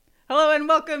Hello and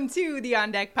welcome to the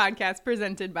On Deck podcast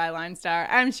presented by Line Star.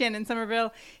 I'm Shannon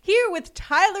Somerville here with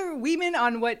Tyler Weeman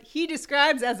on what he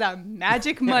describes as a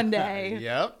Magic Monday.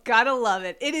 Yep. Gotta love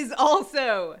it. It is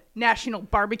also National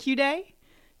Barbecue Day,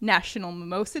 National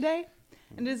Mimosa Day,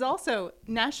 and it is also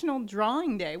National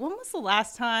Drawing Day. When was the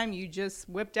last time you just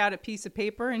whipped out a piece of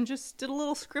paper and just did a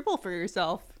little scribble for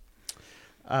yourself?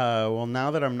 Well,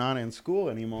 now that I'm not in school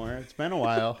anymore, it's been a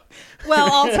while. Well,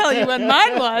 I'll tell you when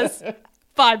mine was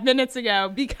 5 minutes ago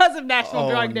because of National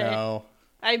Drawing Day. No.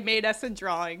 I made us a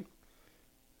drawing.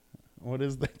 What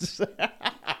is this?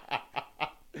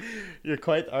 You're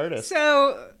quite the artist.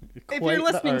 So, if Quite you're the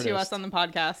listening to artist. us on the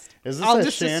podcast, Is this I'll a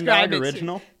just Shandog describe it.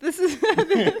 original? This is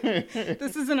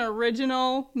this is an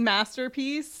original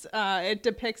masterpiece. It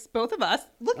depicts both of us.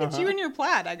 Look at you in your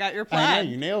plaid. I got your plaid. I know,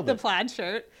 you nailed the it. plaid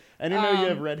shirt. I didn't know you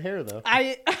have red hair, though.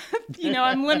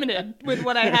 I'm limited with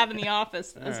what I have in the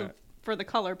office Right. for the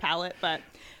color palette. But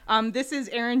this is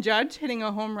Aaron Judge hitting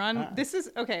a home run. This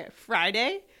is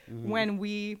Friday when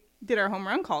we did our home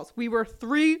run calls. We were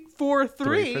 3 for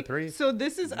 3. 3 for 3. So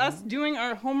this is us doing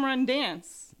our home run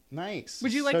dance. Nice.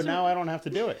 Would you like so to- now I don't have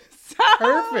to do it. So,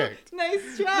 Perfect.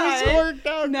 Nice try. This worked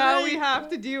out Now great. we have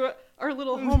to do our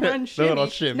little home run The shimmy. little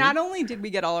shimmy. Not only did we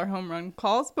get all our home run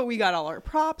calls, but we got all our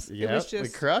props. Yep, It was just we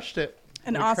crushed it.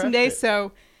 an We awesome crushed day. it.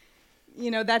 So,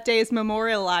 that day is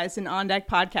memorialized in On Deck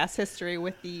podcast history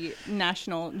with the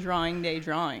National Drawing Day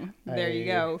drawing. There you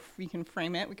go. If we can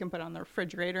frame it, we can put it on the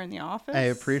refrigerator in the office. I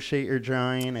appreciate your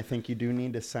drawing. I think you do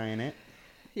need to sign it.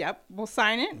 Yep, we'll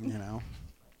sign it.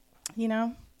 You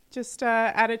know. Just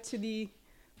add it to the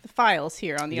files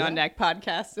here on the Yeah. On Deck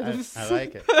podcast. I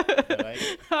like it. I like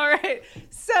it. All right.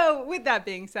 So, with that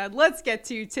being said, let's get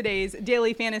to today's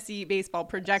daily fantasy baseball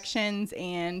projections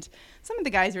and some of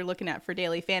the guys you're looking at for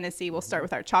daily fantasy. We'll start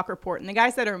with our chalk report and the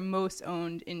guys that are most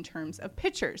owned in terms of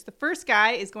pitchers. The first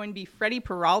guy is going to be Freddie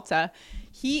Peralta.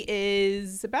 He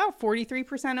is about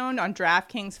 43% owned on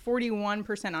DraftKings,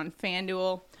 41% on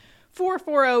FanDuel.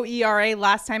 4.40 ERA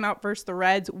last time out versus the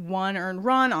Reds. 1 earned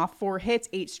run off 4 hits,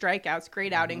 8 strikeouts.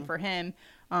 Great outing for him.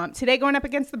 Today going up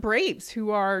against the Braves, who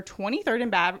are 23rd in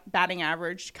batting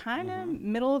average, kind of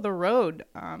middle of the road.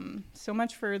 So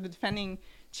much for the defending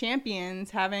champions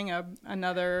having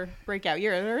another breakout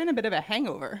year. They're in a bit of a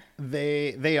hangover.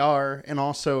 They are, and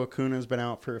also Acuna's been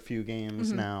out for a few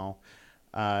games now.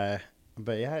 But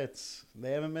yeah,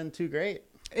 they haven't been too great.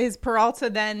 Is Peralta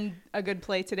then a good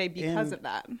play today because of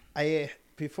that?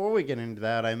 Before we get into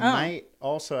that, I might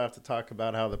also have to talk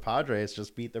about how the Padres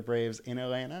just beat the Braves in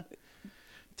Atlanta.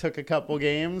 Took a couple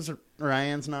games.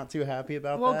 Ryan's not too happy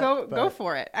about that. Well, go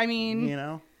for it. I mean,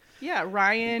 yeah,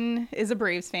 Ryan is a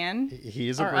Braves fan.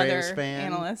 He's a Our Braves other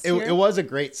fan. analyst It here. was a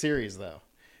great series, though.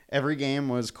 Every game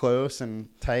was close and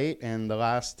tight, and the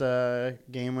last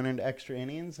game went into extra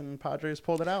innings, and Padres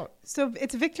pulled it out. So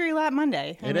it's Victory Lap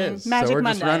Monday. It is. Magic So we're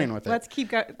Monday. just running with it. Let's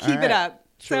keep it right. up.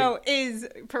 Should So is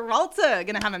Peralta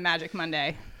going to have a Magic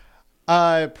Monday?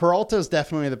 Peralta is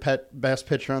definitely the best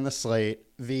pitcher on the slate.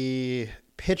 The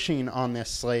pitching on this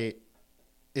slate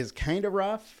is kind of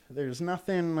rough. There's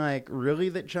nothing really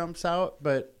that jumps out,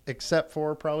 but except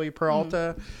for probably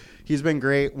Peralta. He's been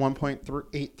great.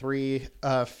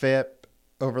 1.83 FIP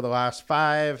over the last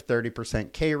 5,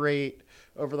 30% K rate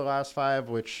over the last 5,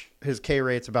 which his K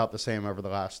rate's about the same over the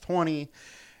last 20.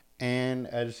 And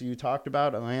as you talked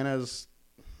about, Atlanta's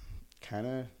kind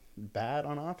of bad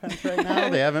on offense right now.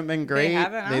 They haven't been great.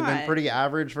 They've been pretty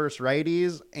average versus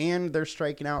righties, and they're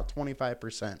striking out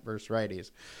 25% versus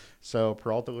righties. So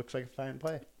Peralta looks like a fine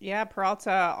play. Yeah,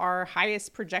 Peralta, our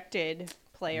highest projected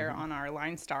player on our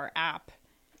Line Star app,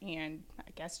 and I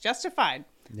guess justified.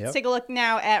 Yep. Let's take a look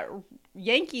now at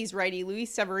Yankees righty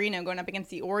Luis Severino going up against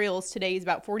the Orioles today. He's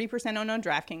about 40% owned on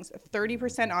DraftKings,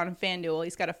 30% on FanDuel.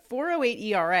 He's got a 4.08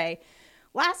 ERA.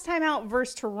 Last time out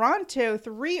versus Toronto,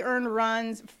 3 earned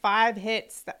runs, 5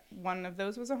 hits. One of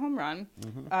those was a home run.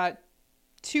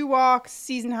 2 walks,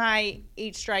 season high,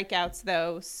 8 strikeouts,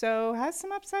 though. So has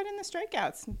some upside in the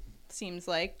strikeouts, seems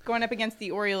like. Going up against the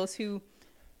Orioles, who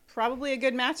probably a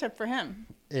good matchup for him.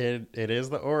 It is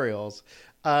the Orioles.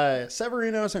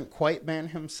 Severino hasn't quite been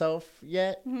himself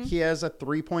yet. He has a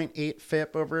 3.8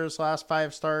 FIP over his last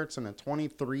 5 starts and a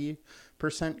 23%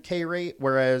 K rate,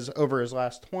 whereas over his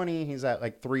last 20, he's at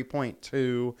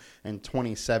 3.2 and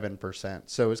 27%.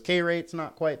 So his K rate's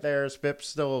not quite there. His FIP's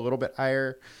still a little bit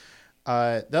higher.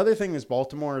 The other thing is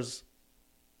Baltimore's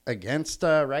against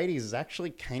righties is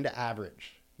actually kind of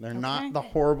average. They're not the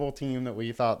horrible team that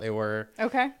we thought they were.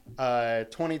 Okay.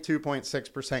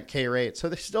 22.6% K rate. So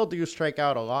they still do strike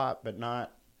out a lot, but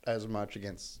not as much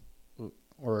against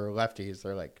or lefties.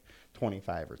 They're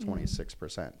 25 or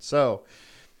 26%. So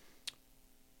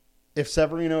if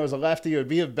Severino was a lefty, it would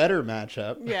be a better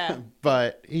matchup. Yeah.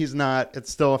 But he's not.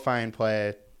 It's still a fine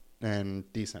play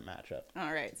and decent matchup.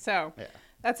 All right. So Yeah.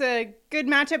 that's a good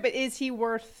matchup, but is he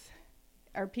worth...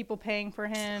 Are people paying for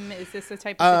him? Is this the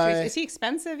type of situation? Is he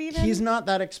expensive even? He's not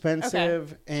that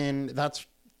expensive, and that's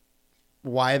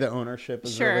why the ownership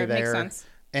is really there. Makes sense.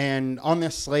 And on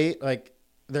this slate, like,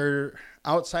 they're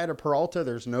outside of Peralta,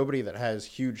 there's nobody that has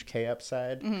huge K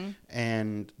upside,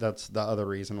 and that's the other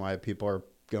reason why people are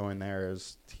going there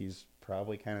is he's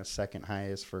probably kind of second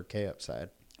highest for K upside.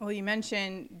 Well, you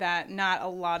mentioned that not a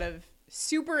lot of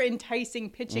super enticing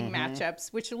pitching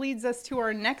matchups, which leads us to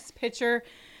our next pitcher.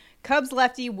 Cubs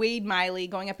lefty Wade Miley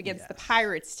going up against the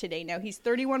Pirates today. Now, he's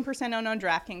 31% owned on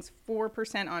DraftKings,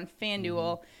 4% on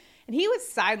FanDuel. And he was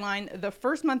sidelined the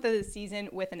first month of the season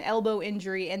with an elbow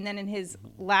injury. And then in his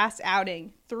last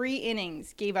outing, 3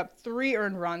 innings, gave up 3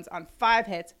 earned runs on 5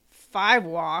 hits, 5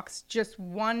 walks, just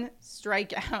 1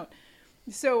 strikeout.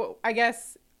 So I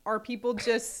guess, are people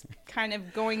just kind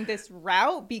of going this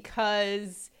route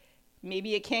because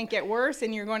maybe it can't get worse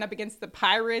and you're going up against the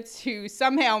Pirates who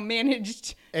somehow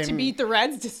managed to beat the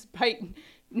Reds despite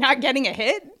not getting a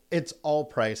hit? It's all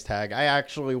price tag. I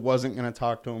actually wasn't going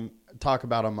to talk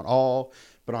about him at all,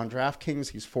 but on DraftKings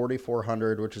he's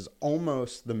 4,400, which is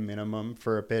almost the minimum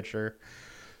for a pitcher.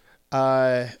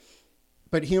 But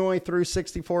he only threw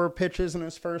 64 pitches in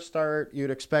his first start.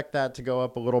 You'd expect that to go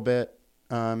up a little bit,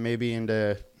 maybe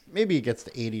he gets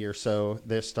to 80 or so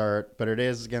this start, but it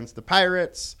is against the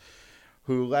Pirates,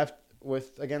 who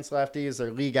against lefties, their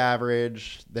league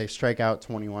average, they strike out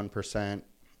 21%.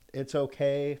 It's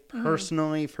okay.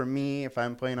 Personally, for me, if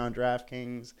I'm playing on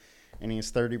DraftKings and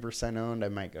he's 30% owned, I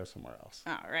might go somewhere else.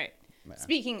 All right. Yeah.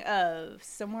 Speaking of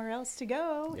somewhere else to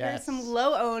go, Yes. There's some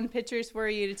low-owned pitchers for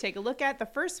you to take a look at. The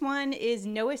first one is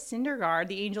Noah Syndergaard.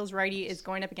 The Angels righty is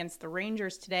going up against the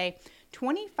Rangers today.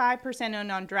 25%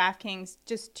 owned on DraftKings,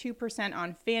 just 2%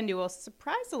 on FanDuel.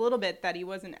 Surprised a little bit that he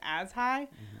wasn't as high.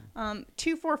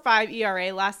 2.45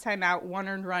 ERA. Last time out, 1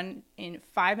 earned run in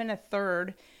 5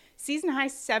 1/3. Season high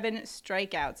 7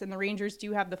 strikeouts, and the Rangers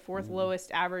do have the 4th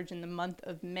lowest average in the month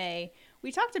of May.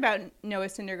 We talked about Noah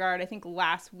Syndergaard, I think,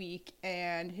 last week,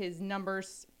 and his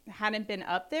numbers hadn't been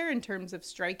up there in terms of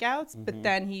strikeouts, but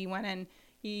then he went and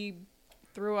he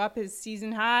threw up his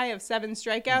season high of 7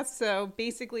 strikeouts, so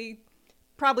basically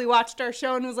probably watched our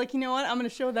show and was like, you know what, I'm going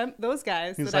to show those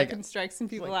guys that I can strike some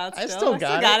people out still. I still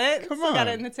got it. Come on. Got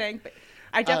it in the tank, but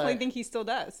I definitely think he still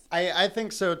does. I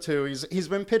think so too. He's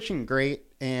been pitching great,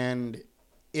 and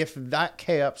if that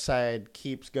K upside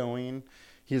keeps going,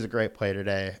 he's a great play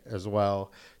today as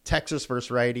well. Texas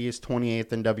versus righties,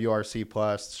 28th in WRC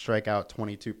plus, strikeout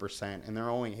 22%, and they're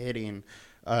only hitting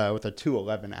with a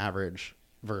 2.11 average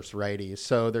versus righties.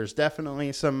 So there's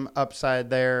definitely some upside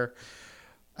there.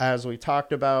 As we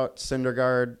talked about,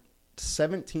 Syndergaard,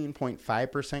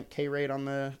 17.5% K rate on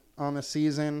the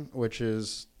season, which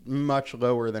is much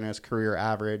lower than his career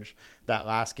average. That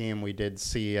last game we did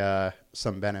see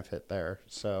some benefit there.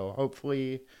 So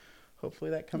hopefully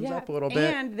that comes up a little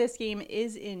bit. And this game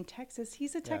is in Texas.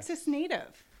 He's a Texas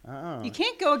native. Oh. You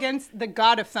can't go against the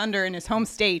God of Thunder in his home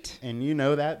state. And you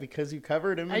know that because you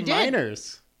covered him in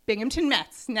minors. Binghamton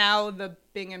Mets, now the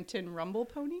Binghamton Rumble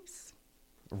Ponies.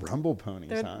 Rumble Ponies,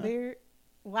 They're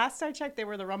last I checked, they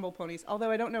were the Rumble Ponies, although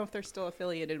I don't know if they're still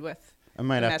affiliated with. I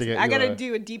might have to get. I got to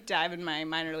do a deep dive in my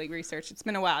minor league research. It's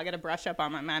been a while. I got to brush up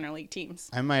on my minor league teams.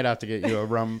 I might have to get you a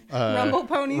Rumble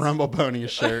Ponies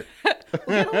shirt.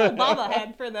 We'll get a little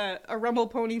bobblehead for a Rumble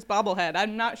Ponies bobblehead.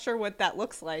 I'm not sure what that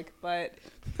looks like, but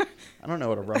I don't know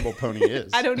what a Rumble Pony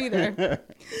is. I don't either.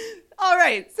 All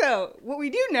right, so what we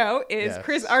do know is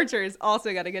Chris Archer has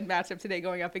also got a good matchup today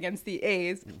going up against the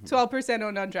A's. 12%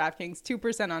 owned on DraftKings,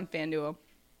 2% on FanDuel.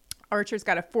 Archer's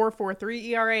got a 4.43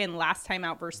 ERA, and last time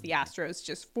out versus the Astros,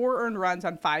 just 4 earned runs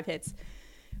on 5 hits.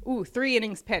 3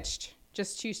 innings pitched,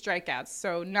 just 2 strikeouts,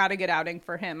 so not a good outing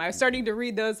for him. I was starting to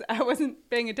read those. I wasn't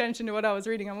paying attention to what I was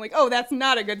reading. I'm like, that's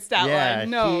not a good stat line.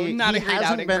 No, not a great outing for him. He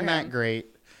hasn't been that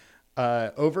great.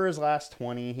 Over his last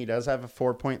 20, he does have a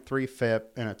 4.3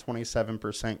 FIP and a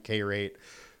 27% K rate.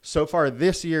 So far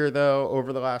this year, though,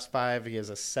 over the last 5, he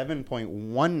has a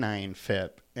 7.19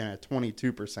 FIP and a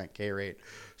 22% K rate.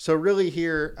 So really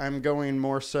here, I'm going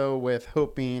more so with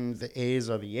hoping the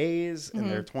A's are the A's and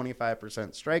their 25%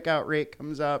 strikeout rate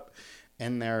comes up,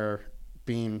 and they're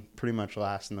being pretty much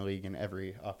last in the league in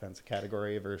every offensive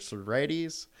category versus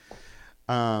righties.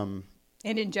 And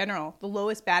in general, the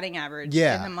lowest batting average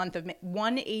in the month of May,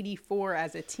 184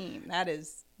 as a team. That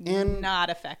is And not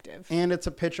effective. And it's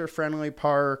a pitcher-friendly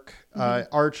park.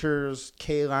 Archer's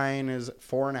K line is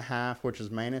 4.5, which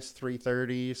is minus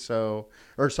 330.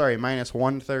 Minus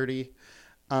 130.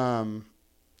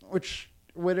 Which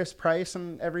with its price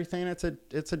and everything, it's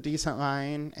a decent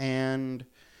line. And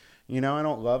I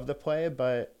don't love the play,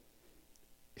 but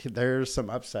there's some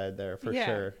upside there for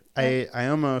sure. I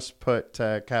almost put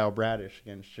Kyle Bradish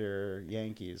against your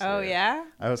Yankees. Oh, yeah?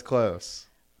 I was close.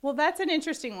 Well, that's an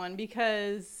interesting one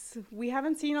because we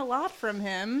haven't seen a lot from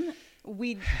him.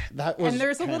 And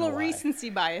there's a little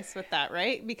recency bias with that,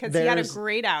 right? Because he had a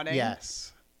great outing.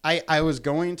 Yes. I was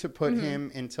going to put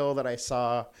him until that I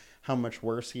saw how much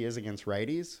worse he is against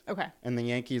righties. Okay. And the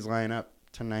Yankees lineup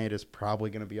tonight is probably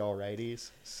going to be all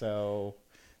righties. So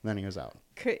then he was out.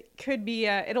 Could be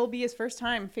it'll be his first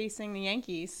time facing the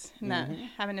Yankees and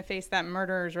having to face that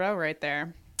murderer's row right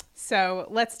there. So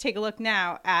let's take a look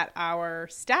now at our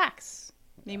stacks.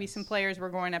 Maybe some players we're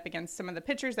going up against, some of the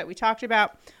pitchers that we talked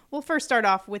about. We'll first start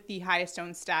off with the highest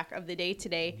owned stack of the day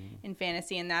today in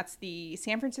fantasy, and that's the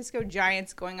San Francisco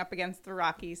Giants going up against the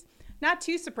Rockies. Not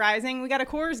too surprising. We got a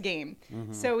Coors game.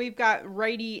 So we've got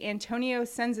righty Antonio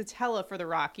Senzatella for the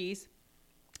Rockies.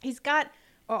 He's got,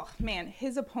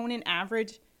 his opponent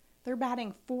average, they're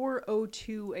batting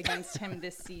 .402 against him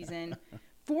this season.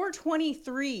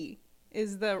 .423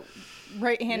 is the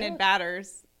right-handed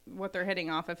batters, what they're hitting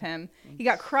off of him. He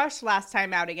got crushed last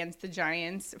time out against the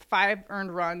Giants. 5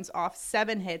 earned runs off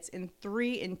 7 hits in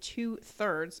 3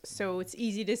 2/3. So it's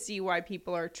easy to see why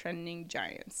people are trending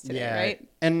Giants today, right?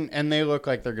 And they look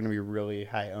like they're going to be really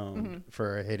high owned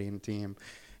for a hitting team.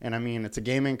 And I mean, it's a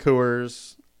game in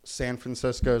Coors. San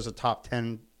Francisco is a top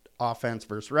 10 offense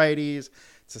versus righties.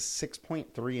 It's a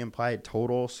 6.3 implied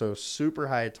total, so super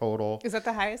high total. Is that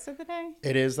the highest of the day?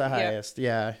 It is the highest,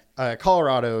 yeah.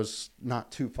 Colorado's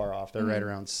not too far off. They're right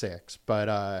around 6.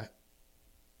 But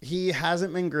he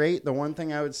hasn't been great. The one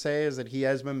thing I would say is that he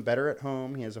has been better at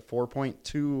home. He has a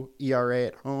 4.2 ERA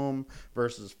at home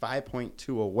versus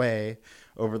 5.2 away.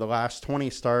 Over the last 20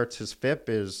 starts, his FIP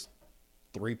is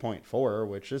 3.4,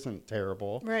 which isn't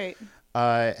terrible. Right.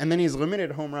 And then he's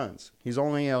limited home runs. He's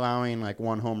only allowing like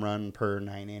 1 home run per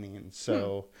 9 innings.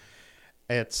 So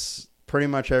it's pretty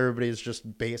much everybody's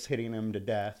just base hitting him to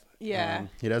death. Yeah.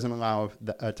 He doesn't allow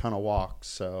a ton of walks.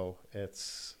 So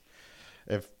as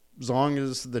long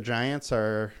as the Giants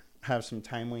have some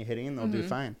timely hitting, they'll do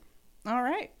fine. All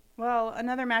right. Well,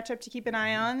 another matchup to keep an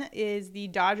eye on is the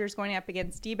Dodgers going up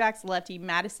against D-backs lefty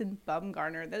Madison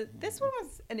Bumgarner. This one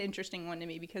was an interesting one to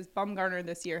me because Bumgarner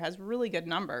this year has really good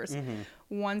numbers.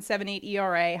 1.78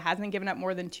 ERA, hasn't given up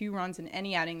more than 2 runs in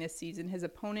any outing this season. His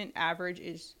opponent average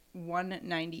is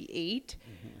 198.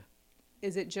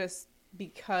 Is it just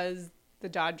because the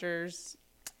Dodgers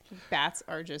bats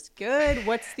are just good?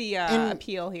 What's the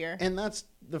appeal here? And that's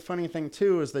the funny thing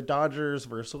too, is the Dodgers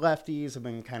versus lefties have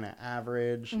been kind of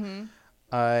average.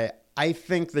 I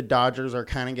think the Dodgers are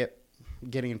kind of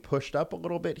getting pushed up a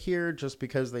little bit here just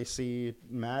because they see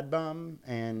Mad Bum,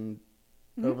 and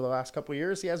over the last couple of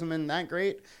years he hasn't been that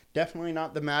great. Definitely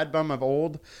not the Mad Bum of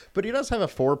old, but he does have a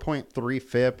 4.3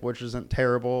 FIP, which isn't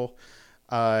terrible.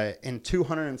 In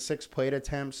 206 plate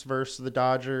attempts versus the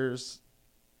Dodgers,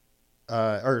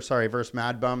 versus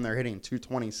Mad Bum, they're hitting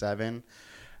 227.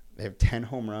 They have 10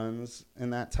 home runs in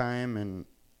that time and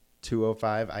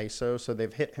 205 ISO. So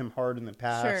they've hit him hard in the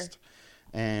past. Sure.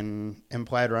 And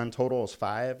implied run total is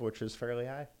 5, which is fairly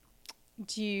high.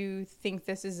 Do you think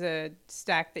this is a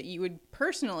stack that you would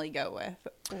personally go with,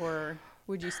 or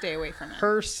would you stay away from it?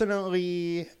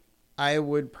 Personally, I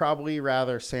would probably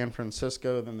rather San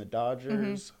Francisco than the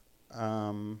Dodgers.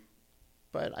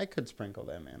 But I could sprinkle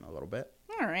them in a little bit.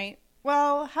 All right.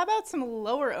 Well, how about some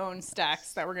lower-owned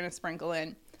stacks that we're going to sprinkle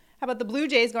in? How about the Blue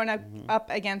Jays going up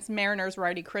against Mariners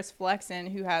righty Chris Flexen,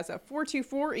 who has a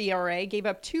 4.24 ERA, gave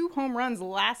up 2 home runs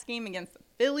last game against the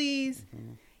Phillies.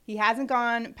 He hasn't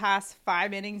gone past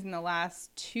 5 innings in the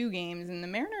last 2 games, and the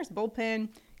Mariners bullpen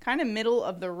kind of middle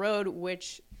of the road,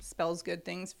 which spells good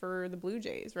things for the Blue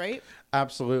Jays, right?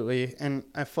 Absolutely. And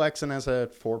Flexen has a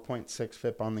 4.6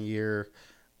 FIP on the year.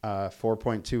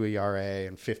 4.2 ERA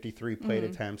and 53 plate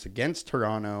attempts against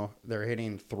Toronto. They're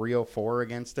hitting 304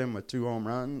 against him with 2 home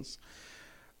runs.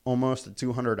 Almost a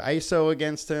 200 ISO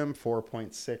against him.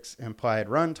 4.6 implied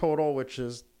run total, which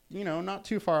is, not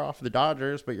too far off the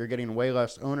Dodgers, but you're getting way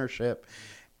less ownership.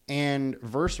 And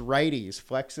versus righties,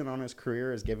 Flexen on his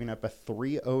career is giving up a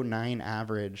 309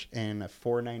 average and a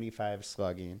 495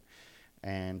 slugging.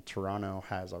 And Toronto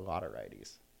has a lot of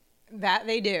righties. That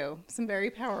they do. Some very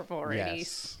powerful righties.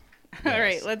 Yes. All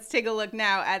right, let's take a look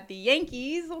now at the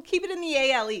Yankees. We'll keep it in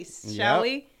the AL East, shall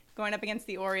we? Going up against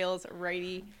the Orioles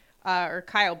righty or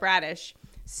Kyle Bradish.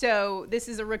 So this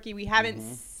is a rookie. We haven't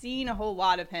seen a whole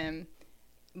lot of him,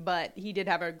 but he did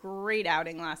have a great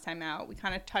outing last time out. We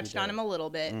kind of touched on him a little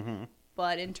bit.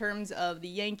 But in terms of the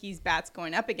Yankees bats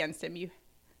going up against him,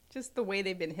 just the way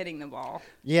they've been hitting the ball,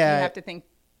 you have to think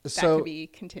that could be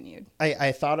continued.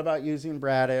 I thought about using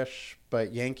Bradish,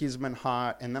 but Yankees have been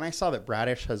hot. And then I saw that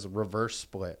Bradish has reverse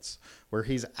splits where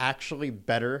he's actually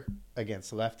better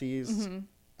against lefties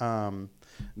than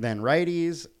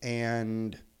righties.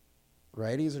 And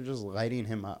righties are just lighting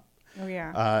him up. Oh,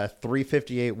 yeah.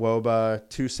 358 WOBA,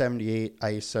 278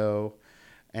 ISO.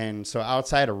 And so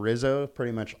outside of Rizzo,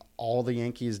 pretty much all the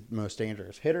Yankees' most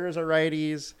dangerous hitters are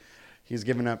righties. He's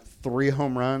given up 3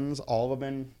 home runs, all of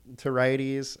them to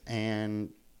righties, and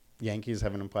Yankees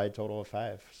have an implied total of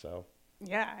 5. So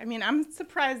yeah, I mean, I'm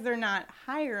surprised they're not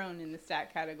higher owned in the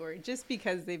stat category just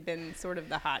because they've been sort of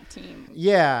the hot team.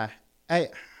 Yeah, I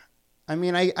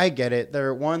mean, I get it.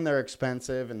 They're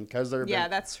expensive, and because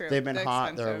that's true. They've been hot.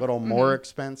 Expensive. They're a little more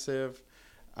expensive.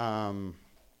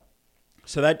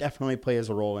 So that definitely plays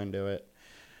a role into it.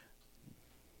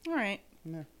 All right.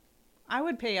 Yeah. I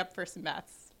would pay up for some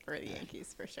bats for the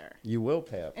Yankees for sure. You will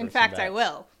pay up. In fact, I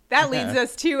will. That leads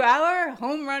us to our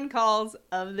home run calls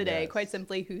of the day. Yes. Quite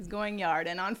simply, who's going yard?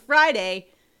 And on Friday,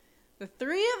 the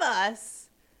 3 of us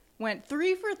went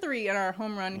 3 for 3 in our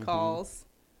home run calls,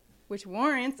 which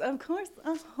warrants, of course,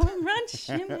 a home run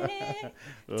shimmy.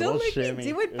 Don't make me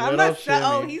do it by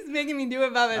myself. Oh, he's making me do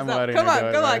it by myself. Come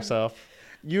on.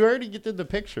 You already did the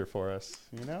picture for us,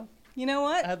 you know? You know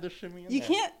what? Add the shimmy in you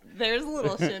there. There's a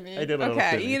little shimmy. I did a little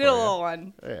shimmy. Okay, you did a little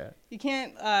one. Yeah. You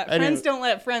can't, friends don't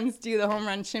let friends do the home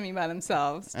run shimmy by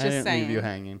themselves. Just I didn't saying. leave you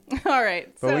hanging. All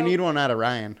right. But we need one out of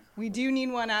Ryan. We do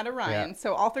need one out of Ryan. Yeah.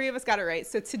 So all 3 of us got it right.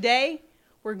 So today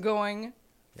we're going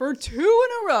for 2 in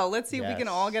a row. Let's see if we can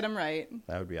all get them right.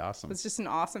 That would be awesome. It's just an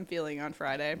awesome feeling on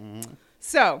Friday.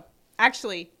 So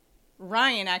actually,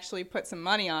 Ryan actually put some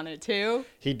money on it too.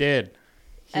 He did.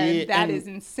 And that is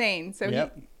insane. So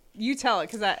you tell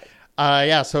it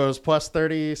because so it was plus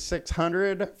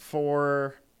 3,600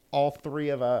 for all 3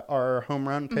 of our home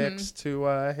run picks to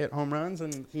hit home runs,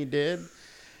 and he did.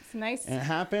 It's nice. And it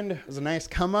happened. It was a nice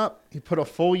come up. He put a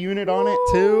full unit on it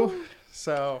too,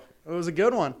 so it was a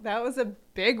good one. That was a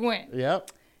big win.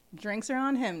 Yep. Drinks are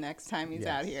on him next time he's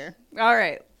out here. All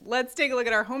right, let's take a look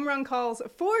at our home run calls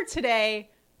for today.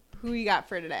 Who you got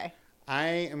for today? I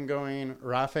am going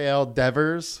Rafael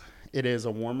Devers. It is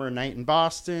a warmer night in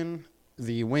Boston.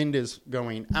 The wind is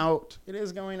going out. It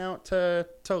is going out to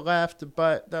left,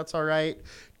 but that's all right.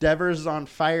 Devers is on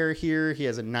fire here. He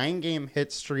has a 9-game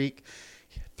hit streak,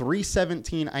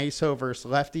 317 ISO versus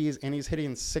lefties, and he's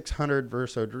hitting 600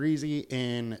 versus Odorizzi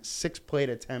in 6 plate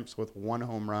attempts with 1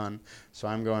 home run. So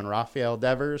I'm going Rafael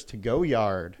Devers to go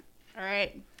yard. All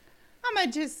right. I'm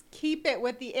going to just keep it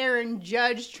with the Aaron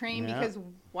Judge train because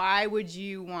why would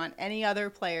you want any other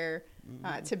player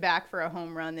to back for a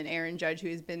home run than Aaron Judge, who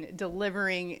has been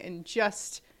delivering in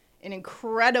just an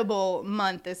incredible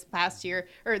month this past year,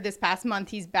 or this past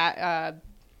month. This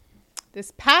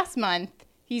past month,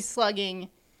 he's slugging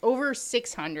over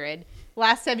 600.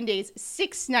 Last 7 days,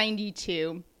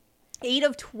 692. 8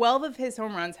 of 12 of his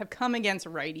home runs have come against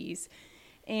righties.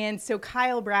 And so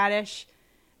Kyle Bradish,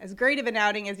 as great of an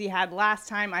outing as he had last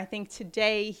time, I think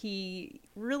today he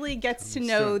really gets to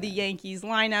know the Yankees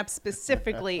lineup,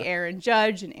 specifically Aaron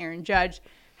Judge, and Aaron Judge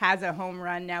has a home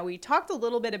run. Now, we talked a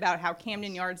little bit about how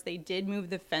Camden Yards, they did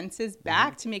move the fences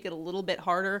back to make it a little bit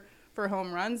harder for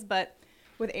home runs, but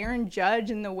with Aaron Judge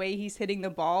and the way he's hitting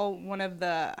the ball, one of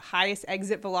the highest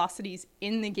exit velocities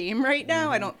in the game right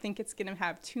now, I don't think it's going to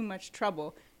have too much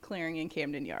trouble clearing in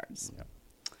Camden Yards. Yep.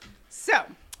 So,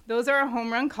 those are our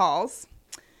home run calls.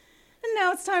 And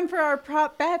now it's time for our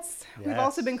prop bets. Yes. We've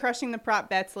also been crushing the prop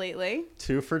bets lately.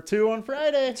 2 for 2 on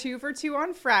Friday. 2 for 2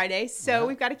 on Friday. So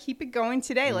we've got to keep it going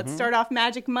today. Let's start off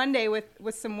Magic Monday with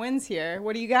some wins here.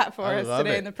 What do you got for us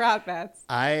today in the prop bets?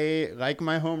 I like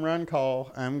my home run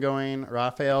call. I'm going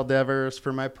Rafael Devers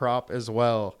for my prop as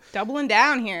well. Doubling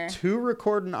down here. 2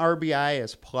 record an RBI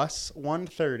is plus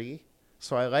 130.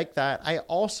 So I like that. I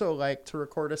also like to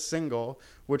record a single,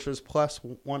 which is plus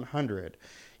 100.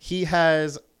 He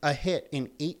has a hit in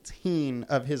 18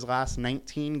 of his last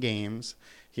 19 games.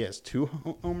 He has 2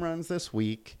 home runs this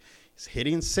week. He's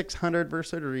hitting 600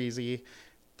 versus Odorizzi,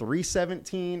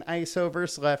 317 ISO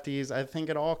versus lefties. I think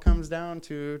it all comes down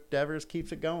to Devers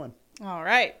keeps it going. All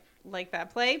right. Like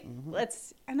that play.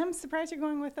 And I'm surprised you're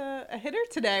going with a hitter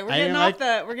today. We're getting off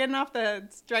the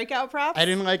strikeout props. I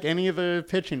didn't like any of the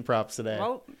pitching props today.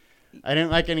 Well, I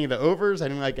didn't like any of the overs. I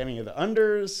didn't like any of the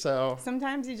unders. So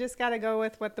sometimes you just got to go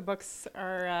with what the books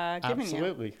are giving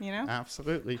absolutely, you. You know,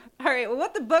 absolutely. All right. Well,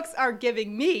 what the books are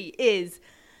giving me is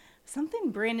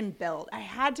something Brandon Belt. I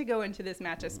had to go into this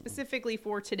matchup specifically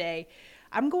for today.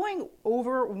 I'm going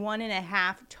over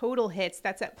 1.5 total hits.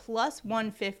 That's at plus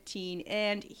 115.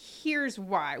 And here's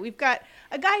why. We've got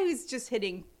a guy who's just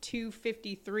hitting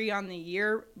 253 on the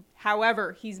year.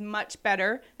 However, he's much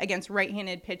better against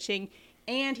right-handed pitching,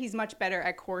 and he's much better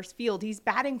at Coors Field. He's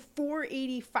batting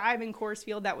 485 in Coors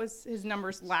Field. That was his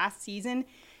numbers last season.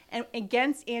 And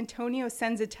against Antonio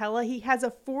Senzatella, he has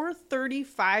a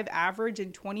 435 average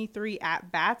in 23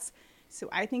 at-bats. So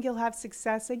I think he'll have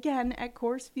success again at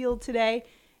Coors Field today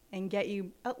and get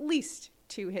you at least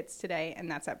 2 hits today, and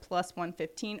that's at plus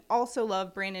 115. Also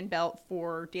love Brandon Belt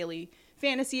for daily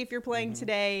fantasy if you're playing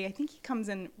today. I think he comes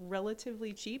in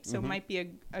relatively cheap, so it might be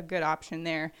a good option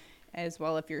there as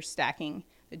well if you're stacking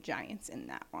the Giants in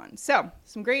that one. So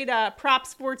some great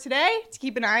props for today to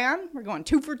keep an eye on. We're going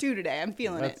 2 for 2 today. I'm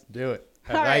feeling Let's it. do it.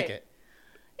 I All like right. it.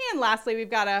 And lastly,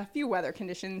 we've got a few weather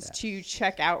conditions to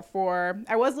check out for.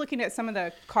 I was looking at some of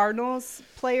the Cardinals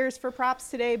players for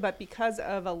props today, but because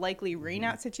of a likely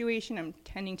rainout situation, I'm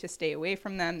tending to stay away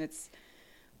from them. It's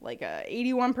like a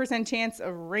 81% chance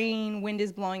of rain. Wind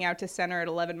is blowing out to center at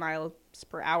 11 miles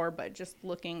per hour, but just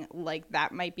looking like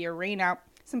that might be a rainout.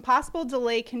 Some possible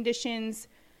delay conditions.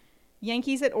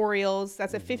 Yankees at Orioles,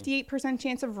 that's a 58%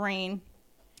 chance of rain.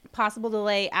 Possible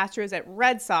delay, Astros at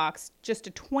Red Sox, just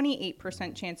a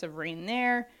 28% chance of rain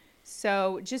there.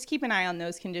 So just keep an eye on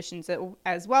those conditions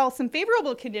as well. Some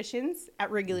favorable conditions at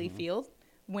Wrigley Field.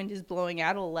 Wind is blowing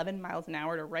out at 11 miles an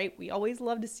hour to right. We always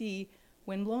love to see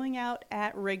wind blowing out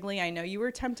at Wrigley. I know you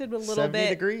were tempted a little 70 bit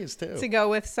degrees too. to go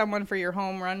with someone for your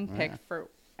home run pick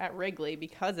at Wrigley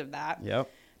because of that.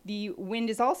 Yep. The wind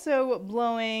is also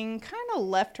blowing kind of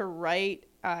left to right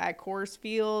at Coors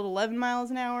Field, 11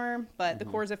 miles an hour, but the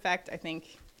Coors effect, I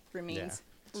think, remains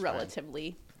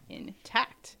relatively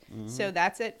intact. So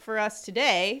that's it for us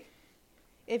today.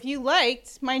 If you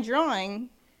liked my drawing,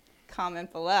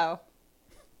 comment below.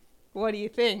 What do you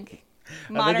think?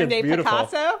 Modern day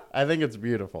Picasso? I think it's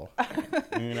beautiful.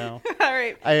 You know, All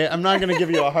right. I'm not going to give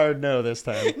you a hard no this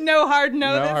time. No hard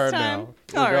no No this hard time? no.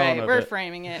 We're All going right. with We're it.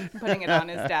 framing it, putting it on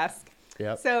his desk.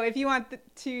 Yep. So if you want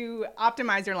to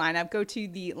optimize your lineup, go to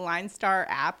the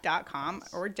LineStarApp.com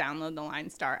or download the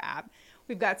LineStar app.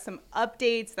 We've got some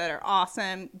updates that are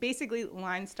awesome. Basically,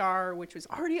 LineStar, which was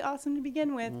already awesome to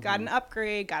begin with, got an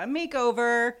upgrade, got a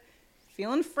makeover,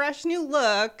 feeling fresh new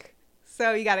look.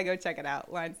 So you got to go check it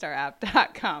out,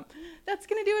 LineStarApp.com. That's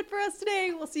going to do it for us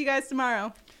today. We'll see you guys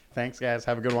tomorrow. Thanks, guys.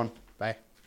 Have a good one.